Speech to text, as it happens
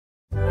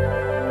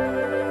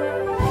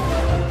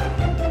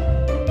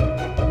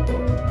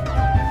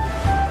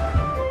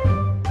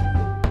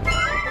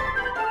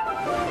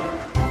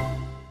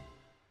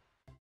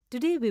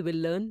we will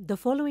learn the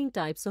following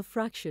types of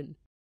fraction: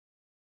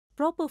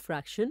 proper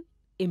fraction,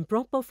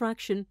 improper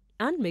fraction,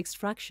 and mixed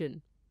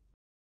fraction.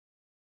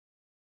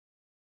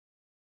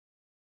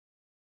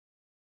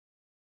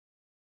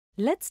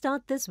 Let's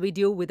start this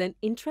video with an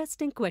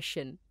interesting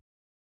question.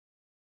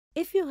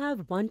 If you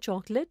have one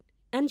chocolate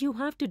and you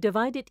have to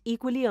divide it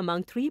equally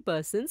among 3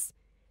 persons,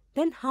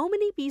 then how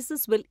many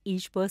pieces will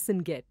each person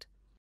get?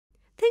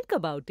 Think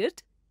about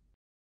it.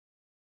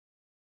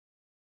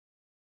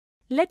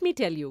 Let me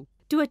tell you,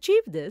 to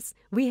achieve this,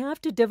 we have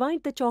to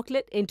divide the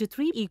chocolate into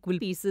 3 equal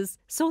pieces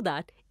so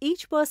that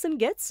each person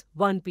gets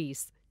 1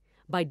 piece.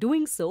 By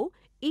doing so,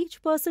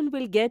 each person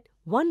will get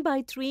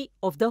 1/3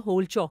 of the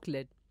whole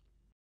chocolate.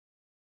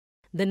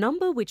 The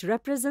number which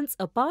represents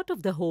a part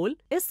of the whole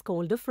is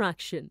called a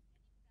fraction.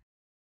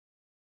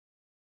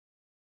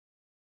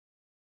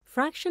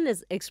 Fraction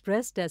is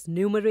expressed as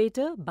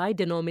numerator by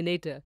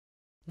denominator.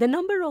 The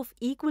number of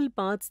equal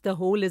parts the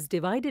whole is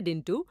divided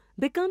into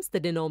becomes the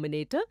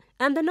denominator,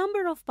 and the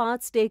number of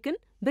parts taken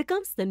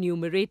becomes the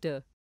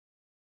numerator.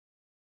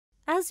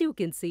 As you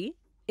can see,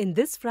 in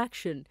this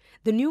fraction,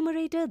 the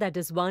numerator, that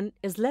is 1,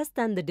 is less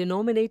than the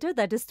denominator,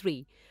 that is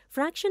 3.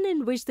 Fraction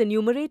in which the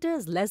numerator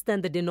is less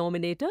than the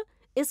denominator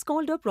is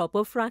called a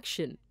proper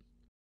fraction.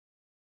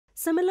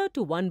 Similar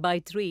to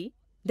 1/3,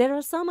 there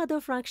are some other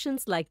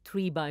fractions like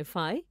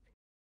 3/5,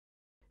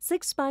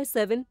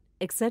 6/7,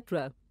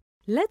 etc.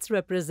 Let's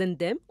represent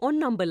them on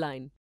number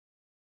line.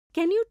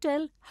 Can you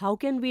tell how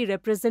can we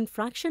represent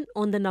fraction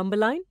on the number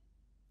line?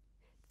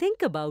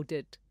 Think about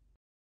it.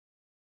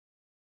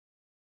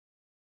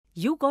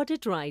 You got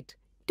it right.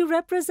 To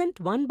represent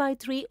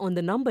 1/3 on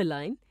the number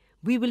line,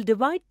 we will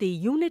divide the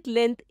unit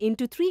length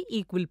into 3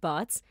 equal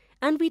parts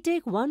and we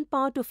take one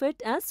part of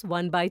it as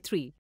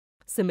 1/3.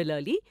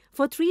 Similarly,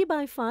 for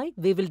 3/5,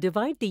 we will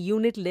divide the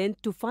unit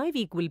length to 5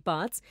 equal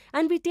parts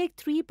and we take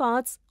 3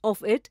 parts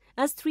of it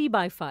as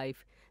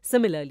 3/5.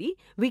 Similarly,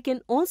 we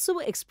can also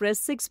express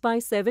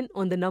 6/7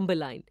 on the number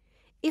line.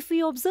 If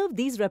we observe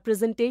these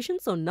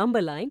representations on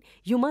number line,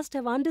 you must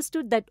have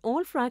understood that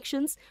all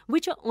fractions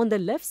which are on the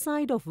left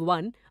side of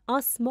 1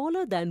 are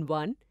smaller than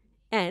 1,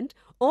 and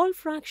all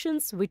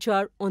fractions which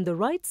are on the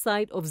right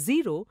side of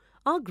 0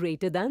 are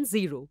greater than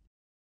 0.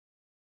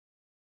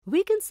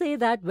 We can say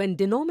that when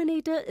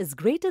denominator is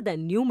greater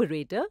than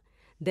numerator,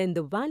 then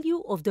the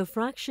value of the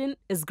fraction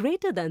is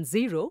greater than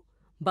 0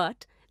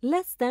 but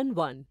less than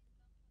 1.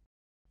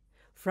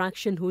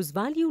 Fraction whose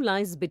value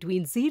lies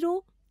between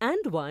 0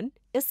 and 1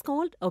 is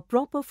called a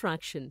proper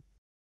fraction.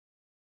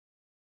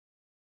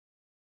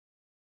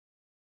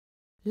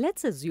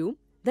 Let's assume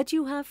that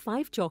you have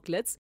 5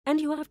 chocolates and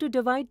you have to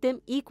divide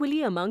them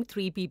equally among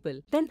 3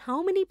 people. Then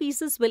how many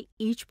pieces will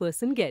each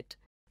person get?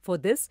 For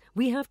this,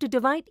 we have to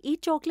divide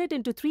each chocolate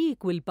into 3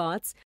 equal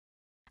parts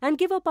and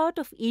give a part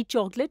of each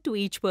chocolate to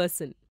each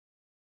person.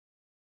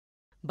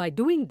 By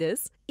doing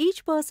this,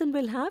 each person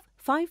will have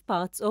 5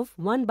 parts of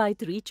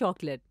 1/3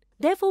 chocolate.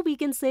 Therefore, we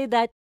can say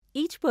that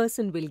each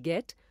person will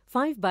get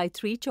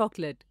 5/3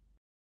 chocolate.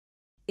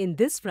 In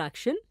this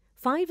fraction,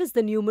 5 is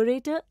the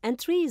numerator and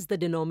 3 is the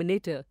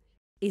denominator.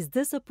 Is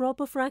this a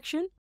proper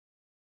fraction?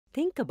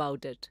 Think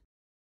about it.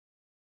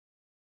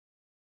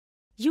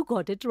 You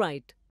got it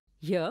right.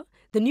 Here,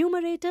 the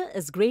numerator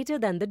is greater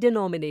than the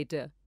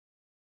denominator.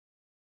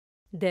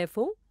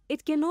 Therefore,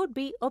 it cannot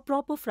be a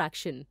proper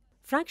fraction.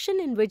 Fraction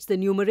in which the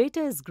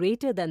numerator is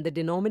greater than the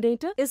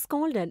denominator is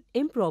called an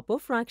improper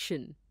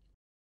fraction.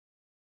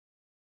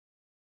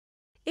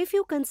 If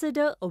you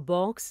consider a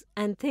box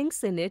and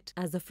things in it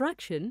as a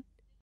fraction,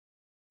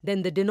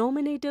 then the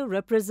denominator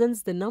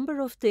represents the number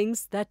of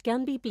things that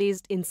can be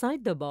placed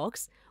inside the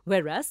box,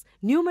 whereas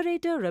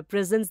numerator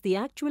represents the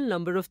actual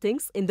number of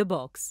things in the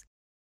box.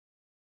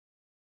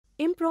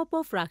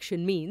 Improper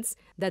fraction means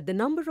that the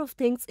number of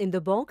things in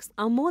the box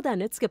are more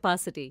than its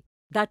capacity.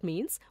 That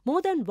means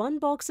more than one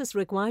box is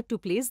required to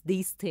place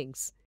these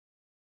things.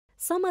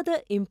 Some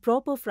other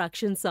improper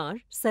fractions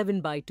are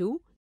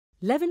 7/2,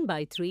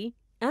 11/3,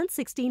 and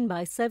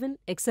 16/7,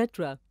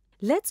 etc.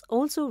 Let's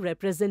also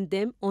represent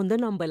them on the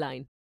number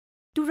line.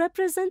 To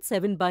represent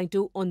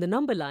 7/2 on the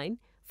number line,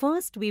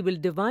 first we will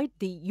divide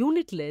the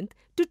unit length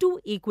to 2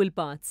 equal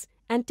parts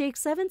and take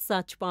 7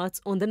 such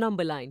parts on the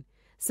number line.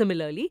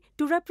 Similarly,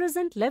 to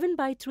represent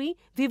 11/3,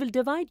 we will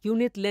divide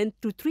unit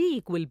length to 3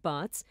 equal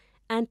parts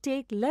and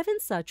take 11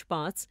 such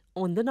parts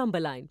on the number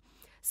line.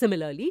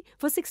 Similarly,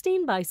 for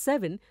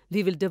 16/7,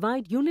 we will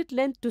divide unit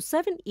length to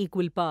 7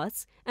 equal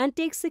parts and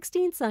take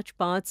 16 such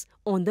parts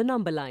on the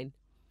number line.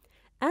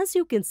 As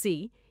you can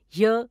see,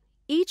 here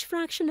each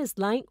fraction is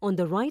lying on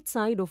the right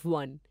side of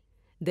 1.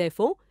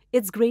 Therefore,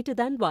 it's greater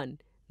than 1.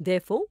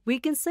 Therefore, we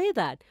can say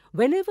that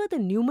whenever the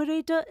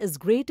numerator is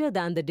greater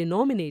than the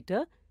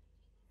denominator,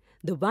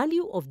 the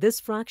value of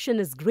this fraction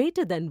is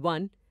greater than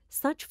 1,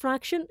 such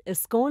fraction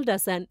is called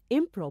as an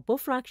improper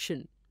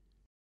fraction.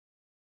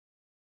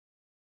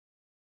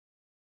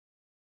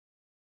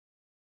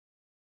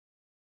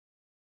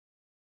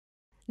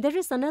 There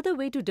is another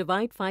way to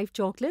divide 5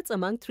 chocolates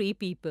among 3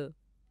 people.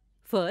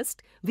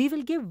 First, we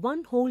will give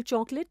 1 whole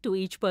chocolate to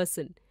each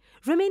person.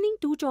 Remaining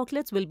 2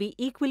 chocolates will be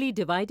equally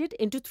divided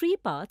into 3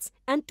 parts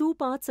and 2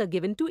 parts are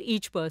given to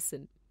each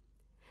person.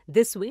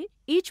 This way,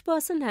 each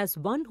person has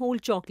 1 whole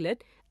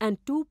chocolate and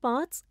 2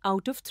 parts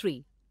out of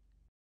 3.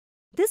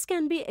 This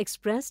can be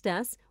expressed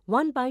as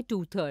 1 by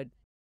 2/3.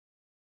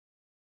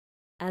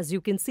 As you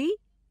can see,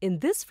 in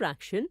this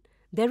fraction,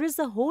 there is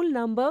a whole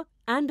number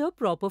and a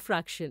proper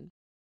fraction.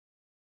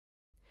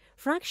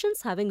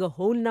 Fractions having a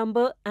whole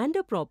number and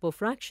a proper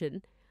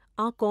fraction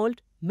are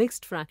called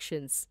mixed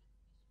fractions.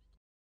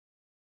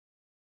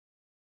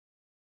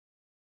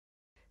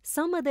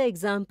 Some other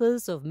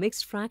examples of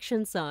mixed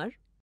fractions are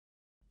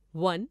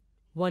 1,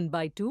 1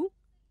 by 2,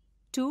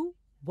 2,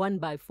 1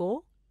 by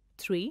 4,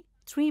 3,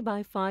 3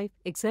 by 5,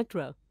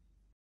 etc.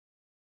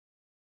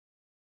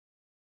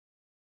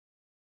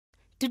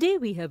 Today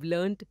we have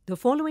learned the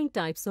following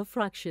types of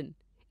fraction.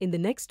 In the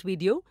next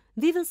video,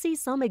 we will see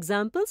some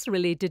examples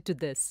related to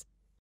this.